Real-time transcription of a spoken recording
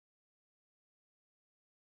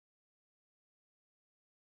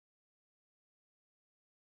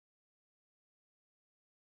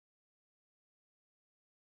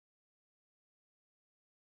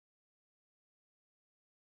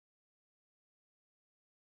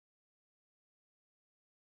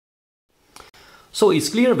So it's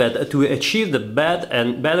clear that to achieve the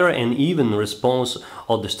better and even response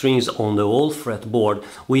of the strings on the whole fretboard,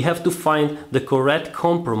 we have to find the correct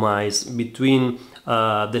compromise between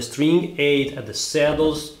the string 8 at the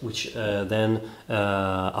saddles, which then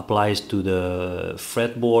applies to the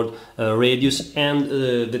fretboard radius, and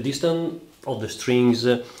the distance of the strings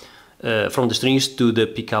from the strings to the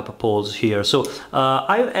pickup poles here. So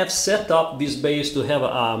I have set up this bass to have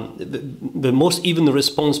the most even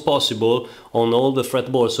response possible on all the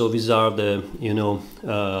fretboards. So these are the, you know,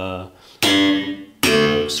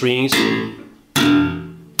 strings.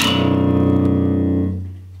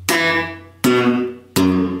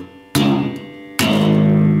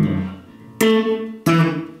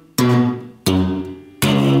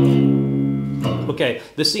 Okay,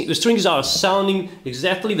 the strings are sounding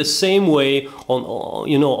exactly the same way on,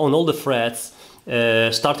 you know, on all the frets,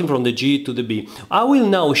 starting from the G to the B. I will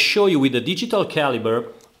now show you with the digital caliber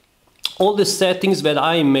all the settings that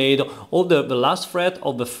I made of the last fret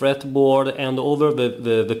of the fretboard and over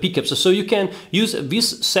the pickups. So you can use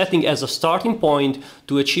this setting as a starting point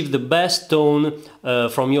to achieve the best tone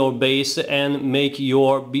from your bass and make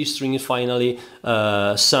your B string finally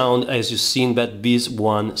sound as you've seen that this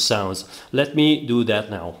one sounds. Let me do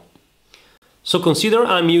that now. So consider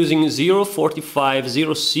I'm using 0, 45,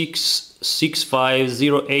 06, 65,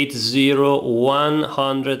 080,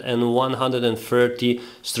 100 and 130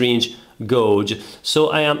 string gauge.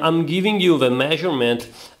 So I'm giving you the measurement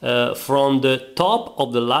from the top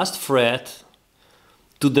of the last fret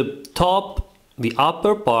to the top, the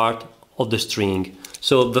upper part of the string.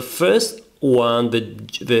 So the first one,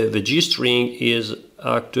 the G string, is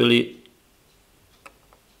actually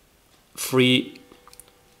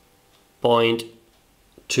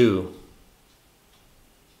 3.2,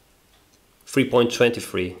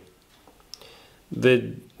 3.23.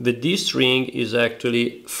 The D string is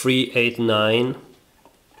actually 389.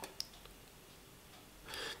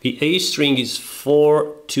 The A string is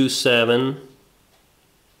 427.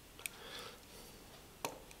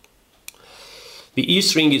 The E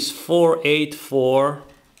string is 484.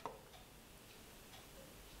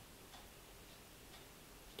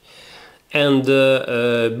 And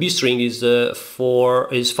the B string is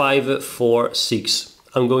 546.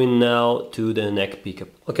 I'm going now to the neck pickup.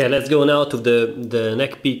 Okay, let's go now to the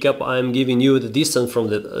neck pickup. I'm giving you the distance from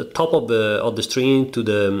the top of the string to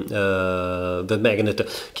the magnet.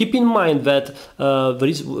 Keep in mind that there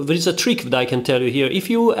is a trick that I can tell you here. If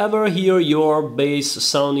you ever hear your bass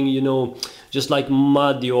sounding, you know, just like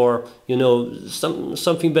muddy, or you know,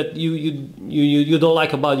 something that you don't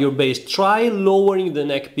like about your bass, try lowering the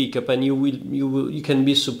neck pickup, and you can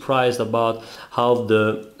be surprised about how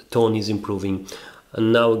the tone is improving.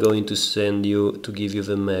 And now I'm going to give you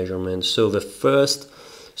the measurement. So the first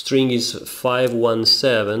string is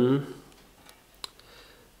 517.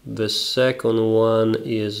 The second one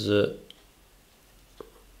is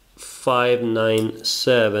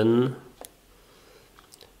 597.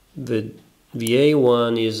 The A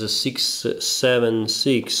one is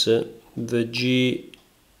 676. The G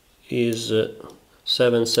is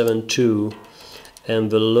 772, and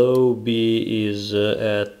the low B is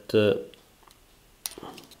at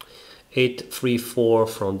 834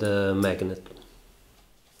 from the magnet.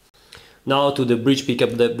 Now to the bridge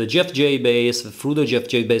pickup. The GFJ bass, the Frudua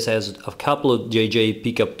GFJ bass, has a couple of JJ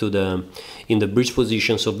pickup in the bridge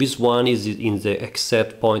position. So this one is in the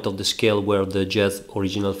accept point of the scale where the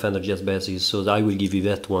original Fender Jazz bass is. So I will give you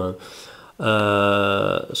that one.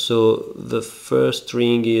 So the first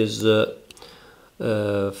string is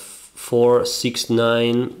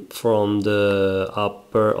 469 from the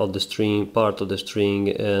upper of the string, part of the string,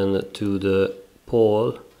 and to the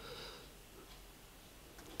pole.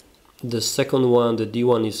 The second one, the D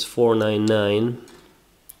one, is 499.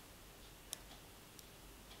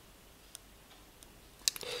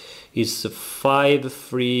 It's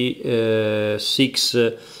 536,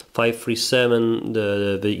 537,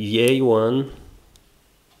 the A one.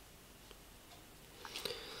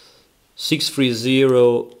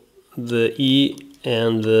 630 the E,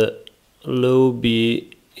 and the low B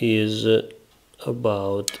is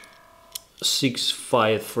about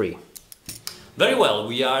 653. Very well,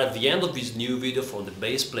 we are at the end of this new video for the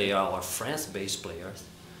bass player, our friends bass players,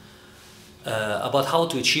 about how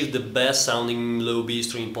to achieve the best sounding low B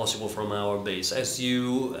string possible from our bass. As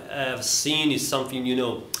you have seen, it's something, you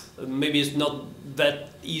know, maybe it's not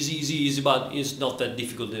that easy, but it's not that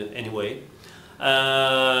difficult anyway.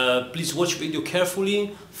 Please watch video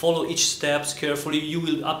carefully, follow each steps carefully. You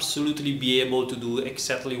will absolutely be able to do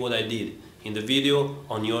exactly what I did in the video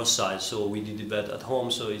on your side. So we did that at home,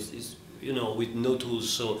 so it's you know, with no tools,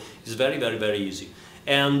 so it's very easy.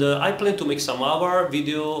 And I plan to make some other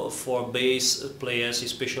video for bass players,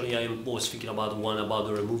 especially I was thinking about one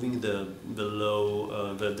about removing the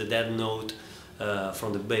low, the dead note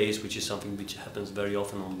from the bass, which is something which happens very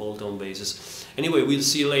often on bolt-on basses. Anyway, we'll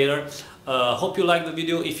see you later. Hope you like the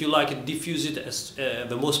video. If you like it, diffuse it as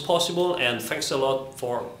the most possible, and thanks a lot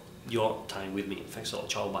for your time with me. Thanks a lot.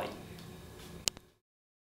 Ciao, bye.